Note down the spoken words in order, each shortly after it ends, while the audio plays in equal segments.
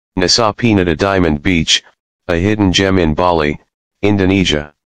Nusa Penida Diamond Beach, a hidden gem in Bali,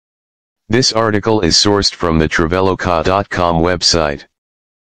 Indonesia. This article is sourced from the Traveloka.com website.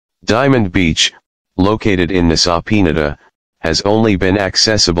 Diamond Beach, located in Nusa Penida, has only been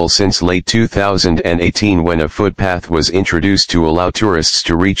accessible since late 2018 when a footpath was introduced to allow tourists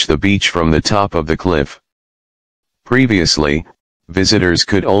to reach the beach from the top of the cliff. Previously, visitors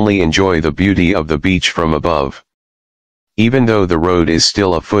could only enjoy the beauty of the beach from above. Even though the road is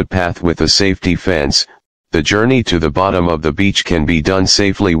still a footpath with a safety fence, the journey to the bottom of the beach can be done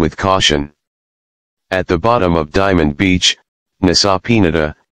safely with caution. At the bottom of Diamond Beach, Nusa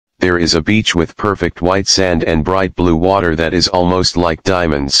Penida, there is a beach with perfect white sand and bright blue water that is almost like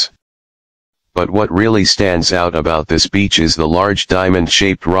diamonds. But what really stands out about this beach is the large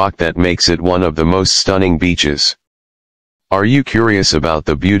diamond-shaped rock that makes it one of the most stunning beaches. Are you curious about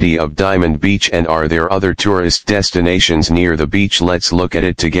the beauty of Diamond Beach and are there other tourist destinations near the beach? Let's look at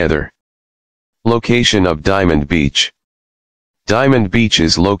it together. Location of Diamond Beach. Diamond Beach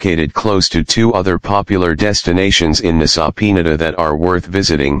is located close to two other popular destinations in Nusa Penida that are worth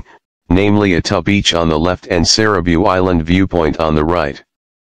visiting, namely Ata Beach on the left and Seribu Island Viewpoint on the right.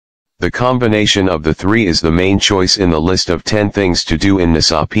 The combination of the three is the main choice in the list of 10 things to do in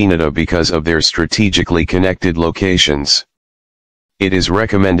Nusa Penida because of their strategically connected locations. It is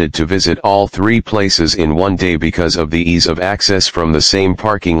recommended to visit all three places in one day because of the ease of access from the same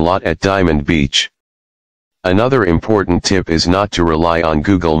parking lot at Diamond Beach. Another important tip is not to rely on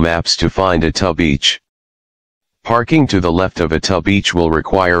Google Maps to find Ata Beach. Parking to the left of Ata Beach will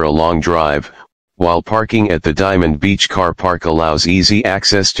require a long drive, while parking at the Diamond Beach car park allows easy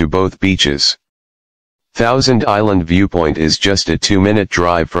access to both beaches. Thousand Island Viewpoint is just a 2-minute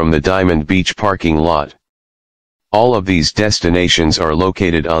drive from the Diamond Beach parking lot. All of these destinations are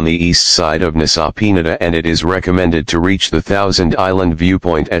located on the east side of Nusa Penida and it is recommended to reach the Thousand Island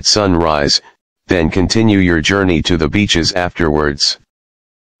Viewpoint at sunrise, then continue your journey to the beaches afterwards.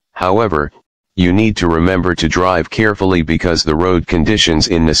 However, you need to remember to drive carefully because the road conditions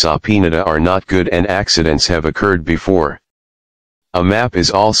in Nusa Penida are not good and accidents have occurred before. A map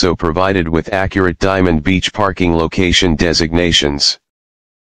is also provided with accurate Diamond Beach parking location designations.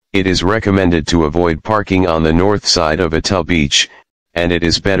 It is recommended to avoid parking on the north side of Ata Beach, and it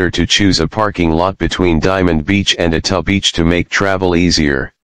is better to choose a parking lot between Diamond Beach and Ata Beach to make travel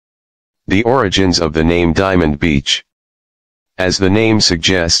easier. The origins of the name Diamond Beach. As the name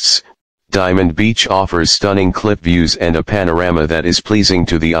suggests, Diamond Beach offers stunning cliff views and a panorama that is pleasing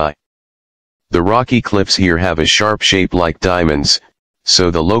to the eye. The rocky cliffs here have a sharp shape like diamonds,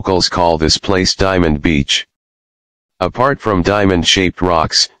 so the locals call this place Diamond Beach. Apart from diamond-shaped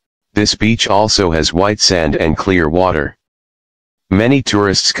rocks, this beach also has white sand and clear water. Many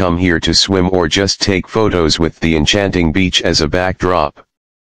tourists come here to swim or just take photos with the enchanting beach as a backdrop.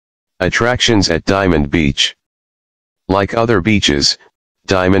 Attractions at Diamond Beach. Like other beaches,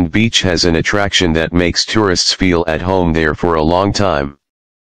 Diamond Beach has an attraction that makes tourists feel at home there for a long time.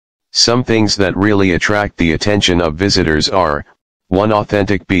 Some things that really attract the attention of visitors are: 1.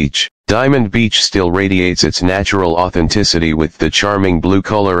 Authentic beach. Diamond Beach still radiates its natural authenticity with the charming blue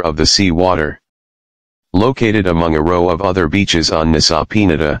color of the sea water. Located among a row of other beaches on Nusa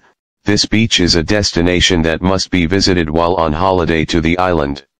Penida, this beach is a destination that must be visited while on holiday to the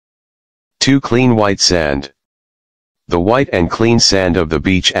island. 2. Clean white sand. The white and clean sand of the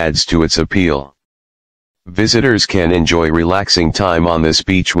beach adds to its appeal. Visitors can enjoy relaxing time on this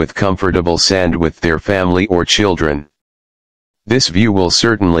beach with comfortable sand with their family or children. This view will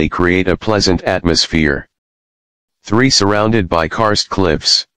certainly create a pleasant atmosphere. 3. Surrounded by karst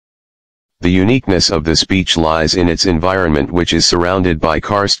cliffs. The uniqueness of this beach lies in its environment, which is surrounded by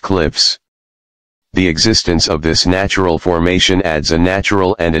karst cliffs. The existence of this natural formation adds a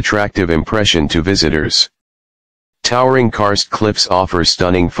natural and attractive impression to visitors. Towering karst cliffs offer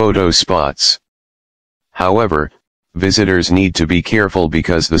stunning photo spots. However, visitors need to be careful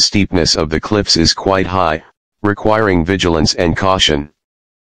because the steepness of the cliffs is quite high, requiring vigilance and caution.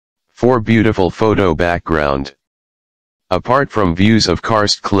 4. Beautiful photo background. Apart from views of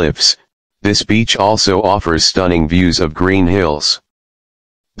karst cliffs, this beach also offers stunning views of green hills.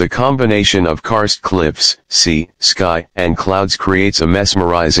 The combination of karst cliffs, sea, sky, and clouds creates a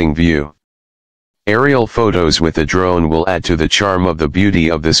mesmerizing view. Aerial photos with a drone will add to the charm of the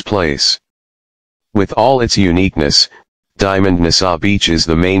beauty of this place. With all its uniqueness, Diamond Nusa Beach is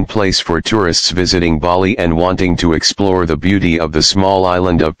the main place for tourists visiting Bali and wanting to explore the beauty of the small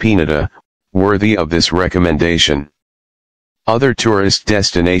island of Penida, worthy of this recommendation. Other tourist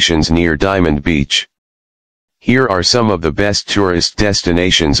destinations near Diamond Beach. Here are some of the best tourist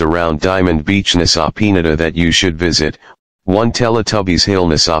destinations around Diamond Beach, Nusa Penida that you should visit. 1 Teletubbies Hill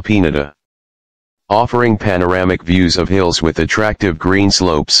Nusa Penida. Offering panoramic views of hills with attractive green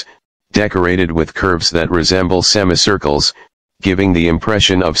slopes, decorated with curves that resemble semicircles, giving the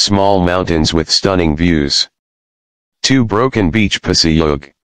impression of small mountains with stunning views. 2 Broken Beach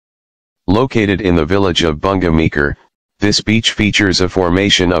Pasayug. Located in the village of Bungamikar, this beach features a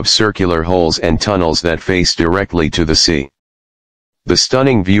formation of circular holes and tunnels that face directly to the sea. The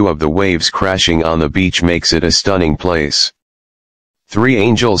stunning view of the waves crashing on the beach makes it a stunning place. 3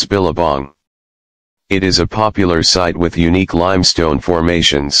 Angels Billabong. It is a popular site with unique limestone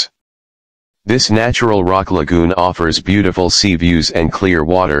formations. This natural rock lagoon offers beautiful sea views and clear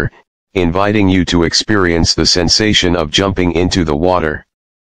water, inviting you to experience the sensation of jumping into the water.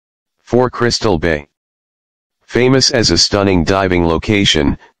 4 Crystal Bay. Famous as a stunning diving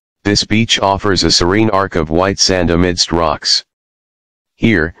location, this beach offers a serene arc of white sand amidst rocks.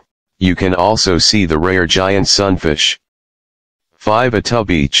 Here, you can also see the rare giant sunfish. 5 Ata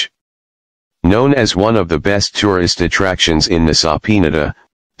Beach. Known as one of the best tourist attractions in Nusa Penida,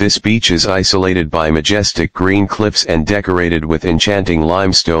 this beach is isolated by majestic green cliffs and decorated with enchanting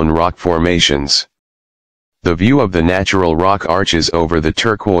limestone rock formations. The view of the natural rock arches over the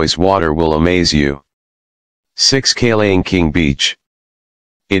turquoise water will amaze you. 6 Kalayang King Beach.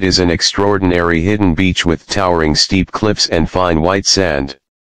 It is an extraordinary hidden beach with towering steep cliffs and fine white sand.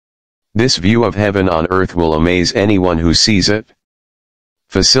 This view of heaven on earth will amaze anyone who sees it.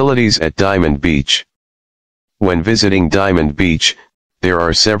 Facilities at Diamond Beach. When visiting Diamond Beach, there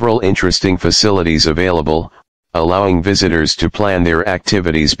are several interesting facilities available, allowing visitors to plan their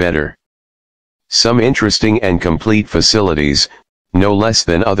activities better. Some interesting and complete facilities, no less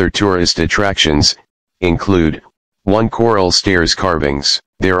than other tourist attractions, include 1 Coral Stairs Carvings.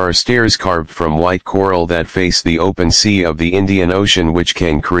 There are stairs carved from white coral that face the open sea of the Indian Ocean, which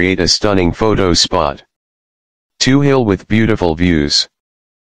can create a stunning photo spot. 2 Hill with beautiful views.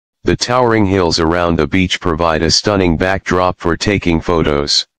 The towering hills around the beach provide a stunning backdrop for taking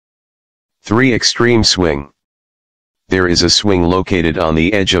photos. 3 Extreme Swing. There is a swing located on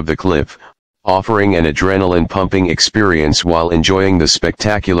the edge of the cliff, offering an adrenaline-pumping experience while enjoying the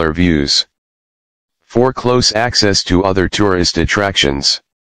spectacular views. 4 Close access to other tourist attractions.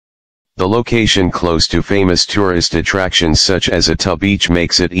 The location close to famous tourist attractions such as Ata Beach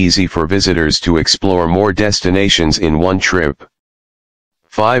makes it easy for visitors to explore more destinations in one trip.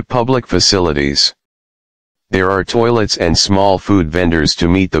 5 Public facilities. There are toilets and small food vendors to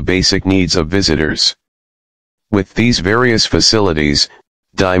meet the basic needs of visitors. With these various facilities,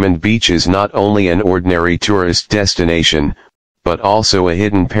 Diamond Beach is not only an ordinary tourist destination, but also a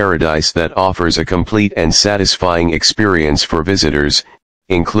hidden paradise that offers a complete and satisfying experience for visitors,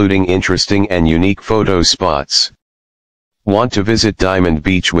 including interesting and unique photo spots. Want to visit Diamond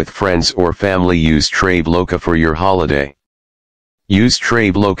Beach with friends or family? Use Traveloka for your holiday. Use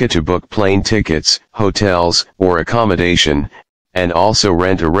Traveloka to book plane tickets, hotels, or accommodation, and also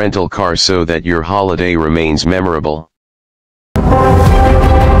rent a rental car so that your holiday remains memorable.